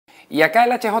Y acá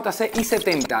el HJC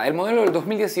i70, el modelo del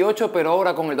 2018, pero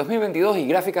ahora con el 2022 y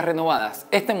gráficas renovadas.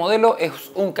 Este modelo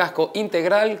es un casco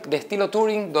integral de estilo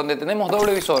Touring, donde tenemos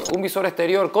doble visor, un visor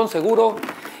exterior con seguro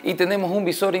y tenemos un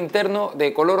visor interno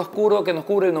de color oscuro que nos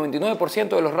cubre el 99%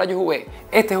 de los rayos UV.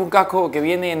 Este es un casco que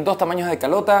viene en dos tamaños de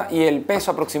calota y el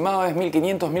peso aproximado es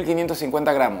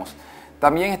 1500-1550 gramos.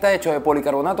 También está hecho de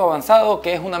policarbonato avanzado,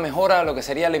 que es una mejora a lo que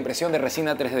sería la impresión de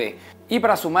resina 3D. Y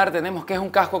para sumar tenemos que es un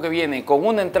casco que viene con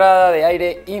una entrada de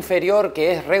aire inferior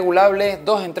que es regulable,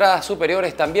 dos entradas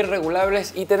superiores también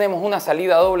regulables y tenemos una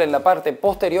salida doble en la parte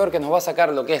posterior que nos va a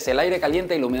sacar lo que es el aire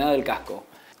caliente y la humedad del casco.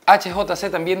 HJC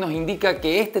también nos indica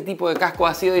que este tipo de casco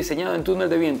ha sido diseñado en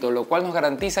túnel de viento, lo cual nos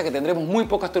garantiza que tendremos muy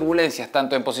pocas turbulencias,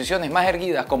 tanto en posiciones más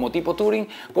erguidas como tipo Touring,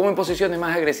 como en posiciones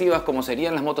más agresivas como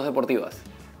serían las motos deportivas.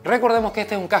 Recordemos que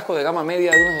este es un casco de gama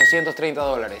media de unos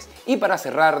 $230. Y para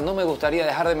cerrar, no me gustaría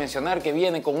dejar de mencionar que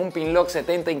viene con un pin lock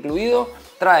 70 incluido,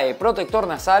 trae protector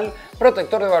nasal,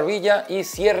 protector de barbilla y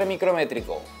cierre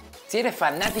micrométrico. Si eres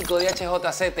fanático de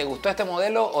HJC, ¿te gustó este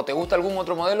modelo o te gusta algún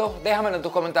otro modelo? Déjamelo en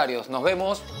tus comentarios. Nos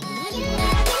vemos.